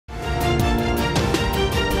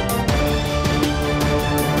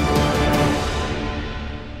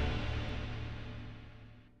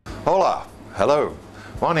Hola, hello.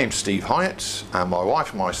 My name's Steve Hyatt and my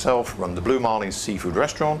wife and myself run the Blue Marlin seafood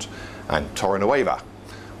restaurant and Torrenueva.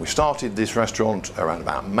 We started this restaurant around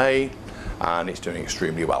about May and it's doing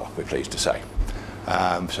extremely well, we're pleased to say.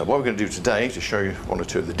 So what we're going to do today is to show you one or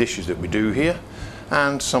two of the dishes that we do here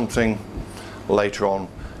and something later on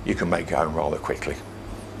you can make at home rather quickly.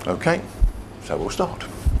 Okay, so we'll start.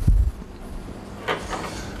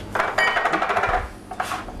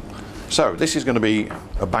 So this is going to be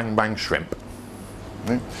a bang bang shrimp.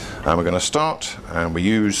 Okay. And we're going to start and we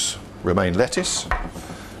use romaine lettuce.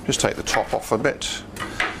 Just take the top off a bit.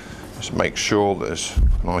 Just make sure that it's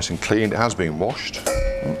nice and clean. It has been washed.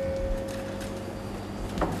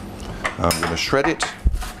 I'm going to shred it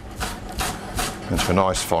into a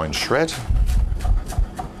nice fine shred.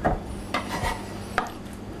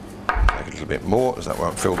 Make a little bit more as that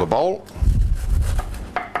won't fill the bowl.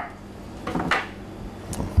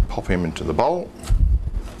 Pop him into the bowl.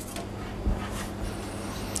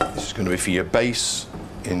 This is going to be for your base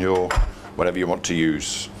in your whatever you want to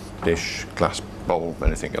use, dish, glass bowl,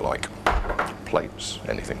 anything you like, plates,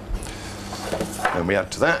 anything. And we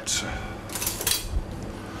add to that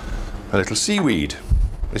a little seaweed.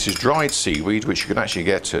 This is dried seaweed which you can actually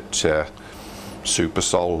get at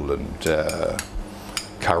Supersol and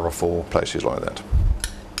Carrefour, places like that.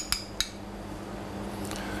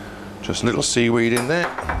 Just a little seaweed in there,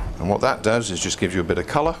 and what that does is just gives you a bit of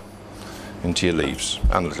colour into your leaves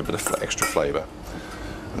and a little bit of extra flavour.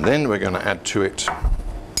 And then we're going to add to it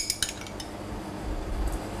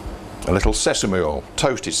a little sesame oil,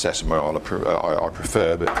 toasted sesame oil I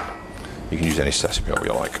prefer, but you can use any sesame oil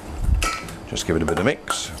you like. Just give it a bit of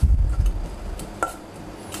mix.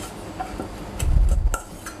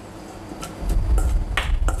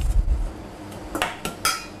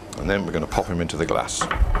 And then we're going to pop him into the glass.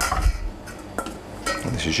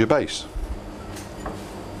 And this is your base.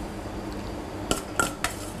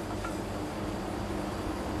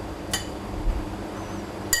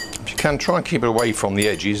 If you can, try and keep it away from the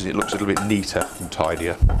edges, it looks a little bit neater and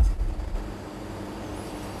tidier.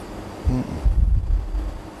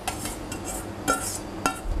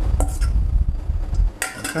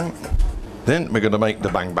 Okay. Then we're going to make the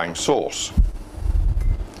bang bang sauce.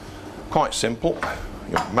 Quite simple.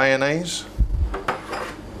 You've got mayonnaise,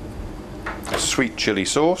 sweet chili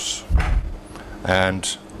sauce,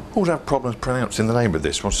 and always have problems pronouncing the name of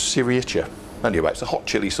this one, sriracha. Anyway, it's a hot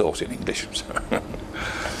chili sauce in English.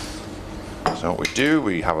 So what we do,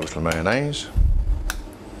 we have a little mayonnaise,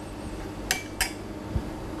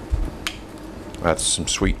 add some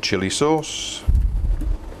sweet chili sauce,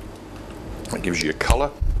 that gives you a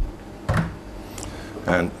colour,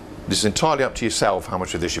 and this is entirely up to yourself how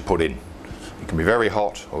much of this you put in. It can be very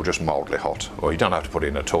hot or just mildly hot, or you don't have to put it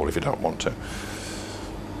in at all if you don't want to.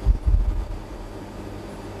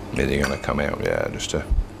 Then you're going to come out, yeah, just a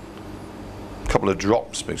couple of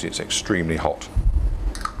drops because it's extremely hot.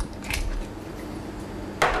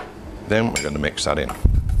 Then we're going to mix that in.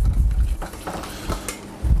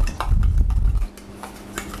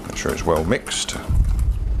 Make sure it's well mixed.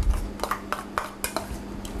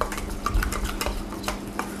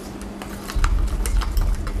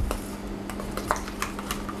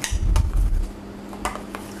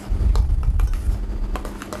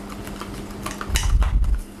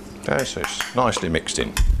 Okay, so it's nicely mixed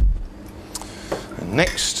in. And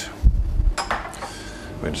next,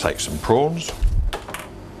 we're going to take some prawns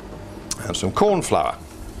and some corn flour.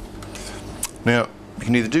 Now, you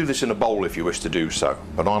can either do this in a bowl if you wish to do so,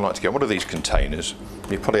 but I like to get one of these containers.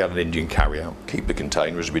 You probably have an Indian carry-out, keep the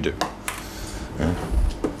container as we do. Yeah.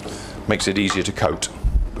 Makes it easier to coat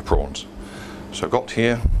the prawns. So I've got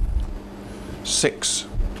here 6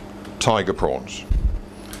 tiger prawns.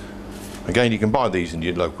 Again, you can buy these in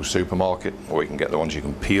your local supermarket, or you can get the ones you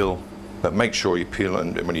can peel, but make sure you peel,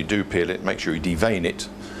 and when you do peel it, make sure you devein it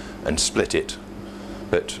and split it,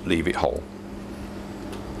 but leave it whole.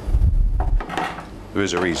 There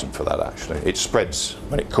is a reason for that actually. It spreads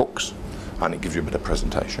when it cooks and it gives you a bit of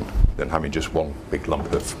presentation than having just one big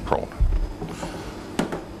lump of prawn.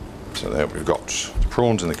 So there we've got the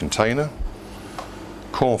prawns in the container,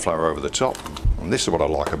 corn flour over the top, and this is what I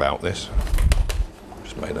like about this.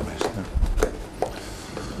 Made a mess there.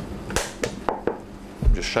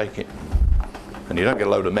 Just shake it and you don't get a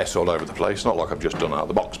load of mess all over the place, not like I've just done out of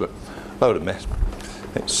the box, but a load of mess.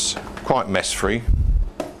 It's quite mess free,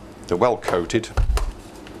 they're well coated,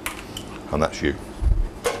 and that's you.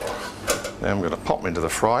 Then I'm going to pop them into the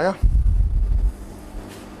fryer.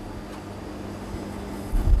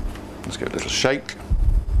 Let's give it a little shake.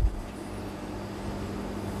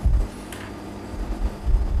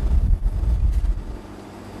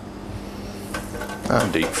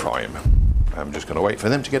 and deep fry them. I'm just going to wait for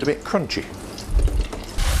them to get a bit crunchy.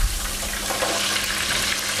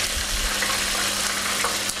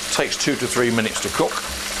 Takes 2 to 3 minutes to cook.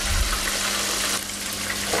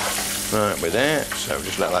 Right, we're there, so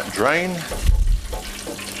just let that drain.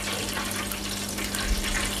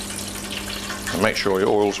 And make sure your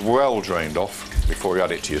oil's well drained off before you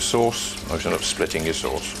add it to your sauce, or you end up splitting your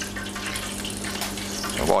sauce.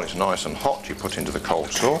 And while it's nice and hot, you put into the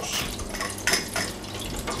cold sauce.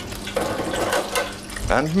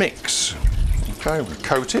 And mix. Okay, we'll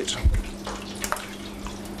coat it.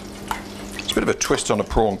 It's a bit of a twist on a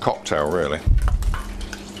prawn cocktail, really.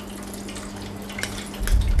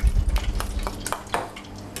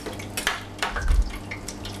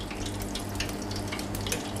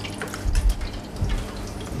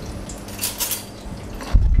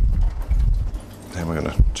 Then we're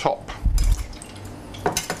going to top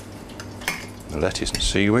the lettuce and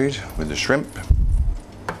seaweed with the shrimp.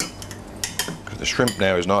 Because the shrimp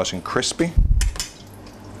now is nice and crispy.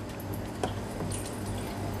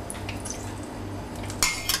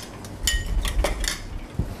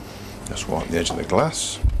 Just wipe the edge of the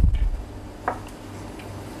glass.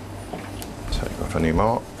 Take off any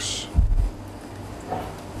marks.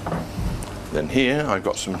 Then here I've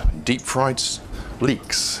got some deep fried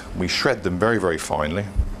leeks. We shred them very, very finely,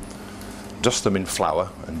 dust them in flour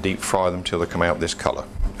and deep fry them till they come out this colour.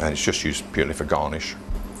 And it's just used purely for garnish.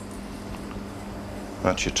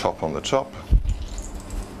 That's your top on the top.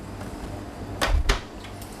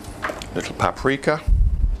 Little paprika,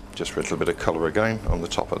 just for a little bit of colour again on the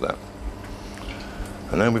top of that.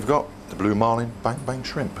 And then we've got the blue marlin bang bang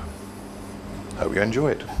shrimp. Hope you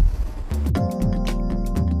enjoy it.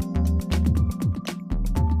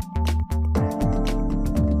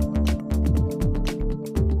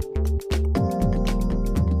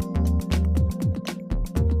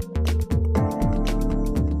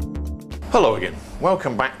 Hello again,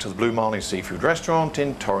 welcome back to the Blue Marlin Seafood Restaurant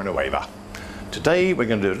in Torrenueva. Today we're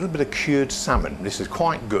going to do a little bit of cured salmon. This is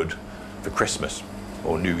quite good for Christmas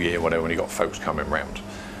or New Year, whatever, when you've got folks coming round.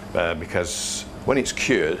 Because when it's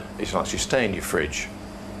cured, it's actually stay in your fridge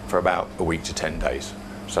for about a week to 10 days.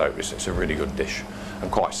 So it's a really good dish and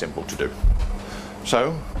quite simple to do.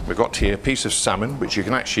 So we've got here a piece of salmon, which you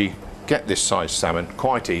can actually get this size salmon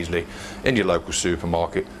quite easily in your local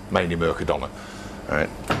supermarket, mainly Mercadona. Right.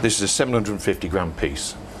 This is a 750 gram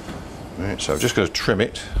piece. Right, so I'm just going to trim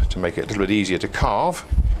it to make it a little bit easier to carve.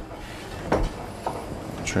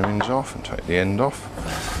 Trimmings off and take the end off.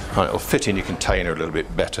 Right, it'll fit in your container a little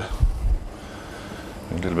bit better.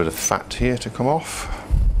 A little bit of fat here to come off.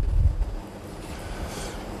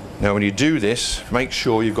 Now when you do this, make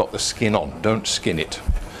sure you've got the skin on, don't skin it.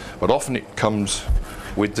 But often it comes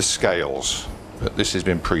with the scales, but this has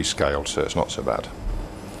been pre-scaled, so it's not so bad.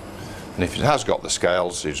 And if it has got the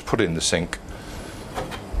scales, you just put it in the sink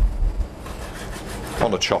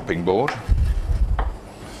on a chopping board,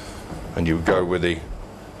 and you go with the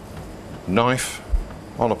knife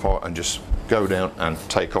on a pot and just go down and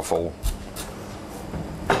take off all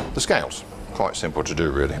the scales. Quite simple to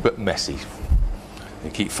do really, but messy.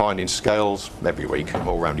 You keep finding scales every week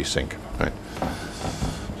all around your sink. Right.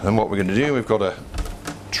 And what we're going to do, we've got a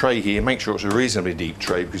tray here. Make sure it's a reasonably deep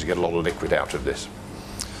tray because you get a lot of liquid out of this.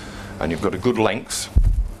 And you've got a good length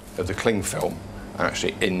of the cling film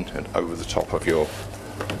actually in and over the top of your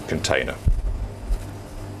container.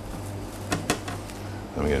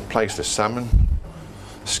 And we're going to place the salmon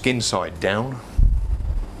skin side down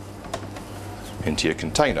into your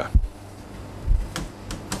container.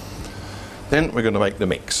 Then we're going to make the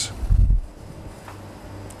mix.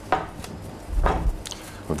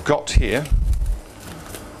 We've got here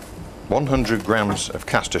 100 grams of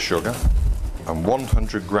caster sugar and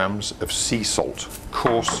 100 grams of sea salt,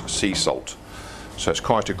 coarse sea salt. So it's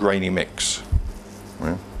quite a grainy mix.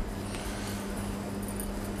 Right.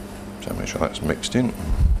 So make sure that's mixed in.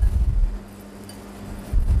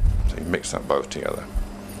 So you mix that both together.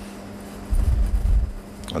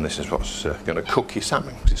 And this is what's going to cook your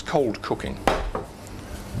salmon, because it's cold cooking.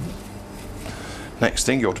 Next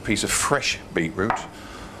thing, you want a piece of fresh beetroot.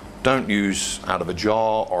 Don't use out of a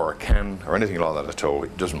jar or a can or anything like that at all.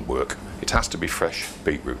 It doesn't work. It has to be fresh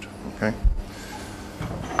beetroot. Okay.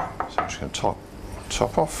 So I'm just going to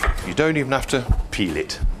top off. You don't even have to peel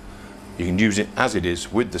it. You can use it as it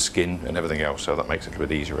is with the skin and everything else, so that makes it a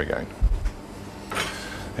bit easier again.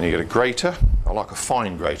 And you get a grater. I like a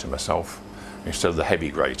fine grater myself instead of the heavy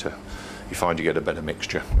grater. You find you get a better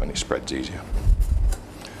mixture and it spreads easier.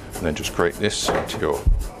 And then just grate this into your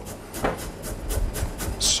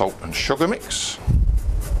salt and sugar mix.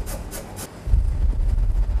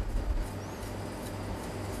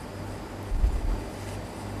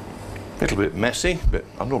 A little bit messy, but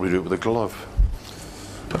I normally do it with a glove.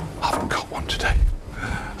 But I haven't got one today.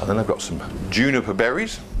 And then I've got some juniper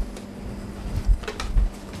berries.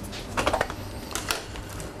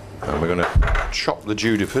 And we're going to chop the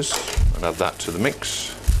junipers and add that to the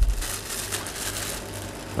mix.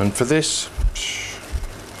 And for this,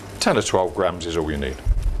 10 or 12 grams is all you need.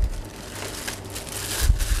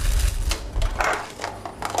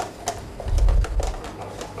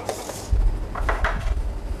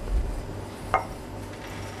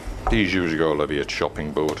 These usually go all over your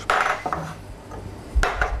chopping board.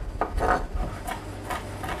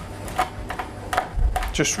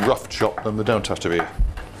 Just rough chop them, they don't have to be a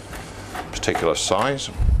particular size.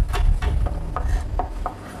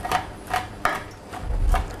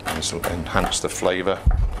 This will enhance the flavour.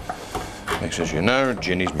 Because as you know,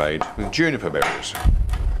 gin is made with juniper berries.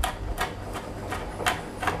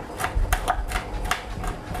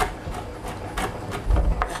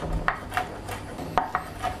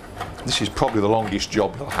 This is probably the longest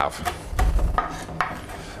job you'll have.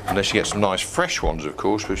 Unless you get some nice fresh ones, of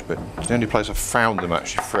course, but the only place I've found them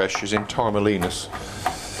actually fresh is in Torrenueva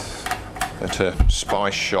at a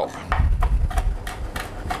spice shop.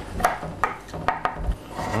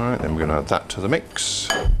 Alright, then we're going to add that to the mix.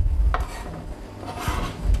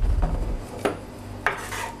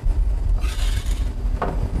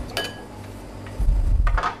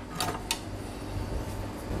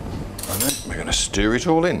 And then we're going to stir it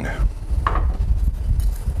all in.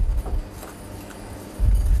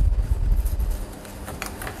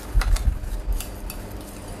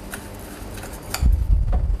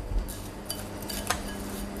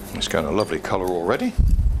 It's got a lovely colour already,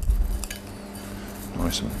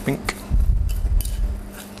 nice and pink,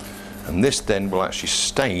 and this then will actually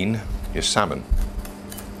stain your salmon,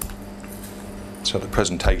 so the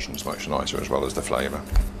presentation is much nicer as well as the flavour.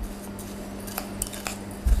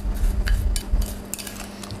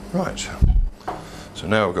 Right, so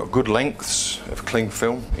now we've got good lengths of cling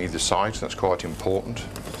film either side, so that's quite important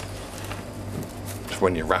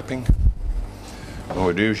when you're wrapping. All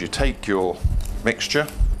we do is you take your mixture,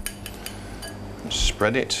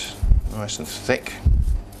 spread it nice and thick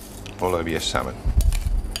all over your salmon.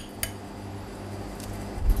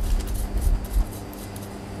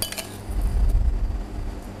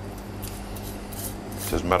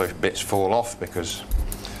 Doesn't matter if bits fall off, because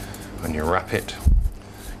when you wrap it,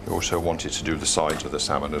 you also want it to do the sides of the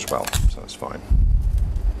salmon as well, so that's fine.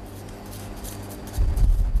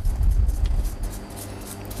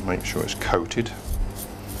 Make sure it's coated.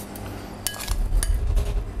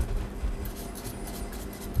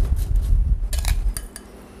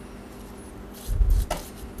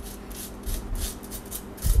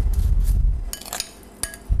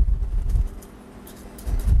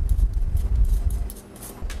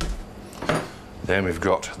 Then we've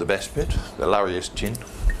got the best bit, the Larios gin,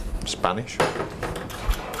 Spanish.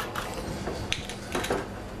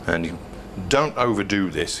 And you don't overdo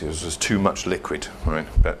this because there's too much liquid, right?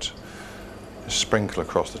 But just sprinkle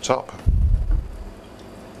across the top,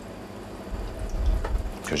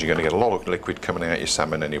 because you're going to get a lot of liquid coming out your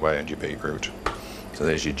salmon anyway and your beetroot. So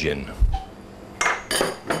there's your gin.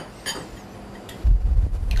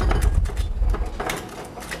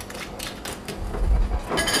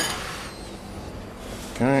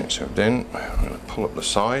 Okay, so then I'm going to pull up the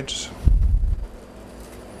sides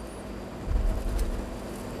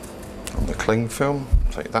on the cling film,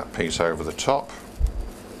 take that piece over the top.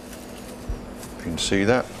 You can see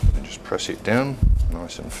that, and just press it down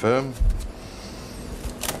nice and firm.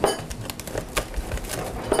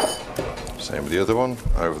 Same with the other one,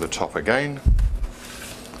 over the top again,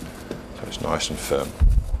 so it's nice and firm.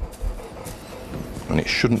 And it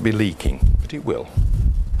shouldn't be leaking, but it will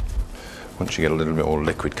once you get a little bit more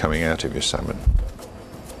liquid coming out of your salmon.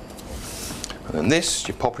 And then this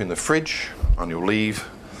you pop in the fridge and you'll leave.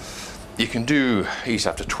 You can do these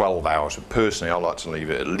after 12 hours, but personally I like to leave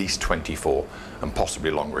it at least 24 and possibly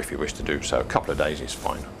longer if you wish to do so. A couple of days is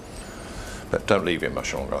fine, but don't leave it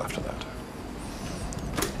much longer after that.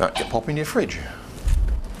 Now you pop in your fridge.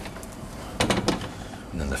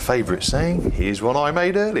 And then the favourite saying, here's one I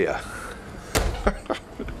made earlier.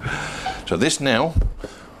 So this now,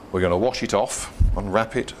 we're going to wash it off,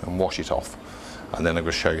 unwrap it and wash it off, and then I'm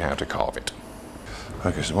going to show you how to carve it.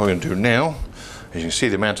 Okay, so what we're going to do now is you can see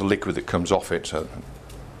the amount of liquid that comes off it, so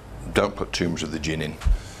don't put too much of the gin in.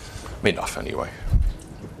 Enough anyway.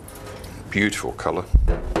 Beautiful colour.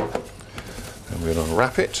 And we're going to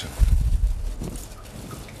unwrap it.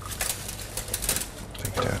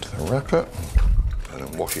 Take it out of the wrapper and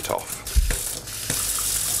then wash it off.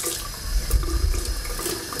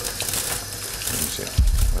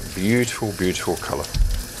 Beautiful, beautiful colour.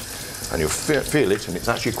 And you'll feel it, and it's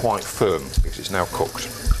actually quite firm because it's now cooked.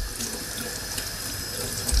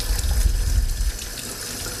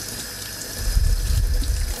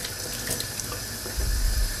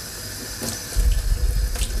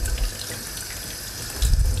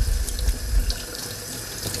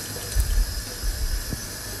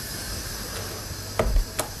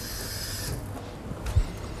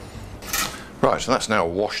 Right, so that's now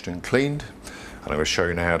washed and cleaned, and I'm going to show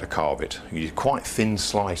you now how to carve it. You use quite thin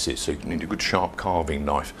slices, so you need a good sharp carving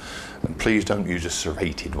knife. And please don't use a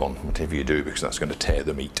serrated one, whatever you do, because that's going to tear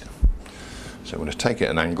the meat. So I'm going to take it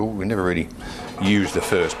at an angle. We never really use the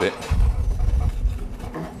first bit.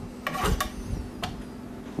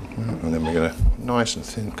 And then we're going to nice and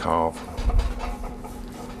thin carve.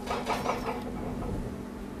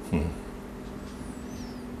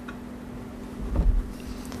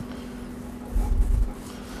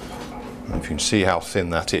 If you can see how thin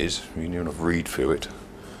that is, you can even read through it.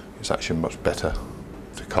 It's actually much better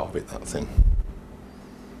to carve it that thin.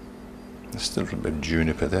 There's still a little bit of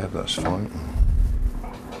juniper there, but that's fine.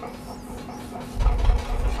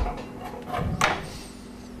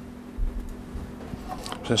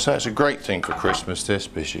 So it's a great thing for Christmas, this,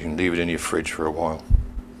 because you can leave it in your fridge for a while.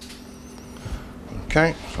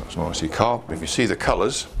 Okay, so that's nicely carved. If you see the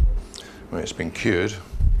colours when it's been cured,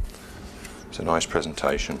 it's a nice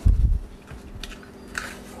presentation.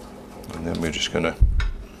 And then we're just going to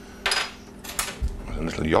add a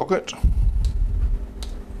little yoghurt.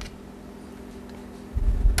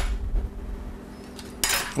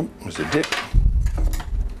 Ooh, there's a dip.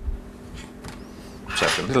 So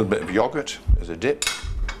a little bit of yoghurt as a dip.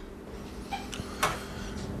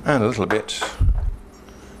 And a little bit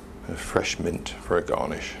of fresh mint for a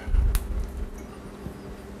garnish.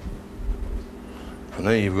 And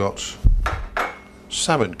there you've got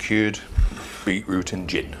salmon cured, beetroot and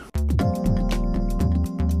gin.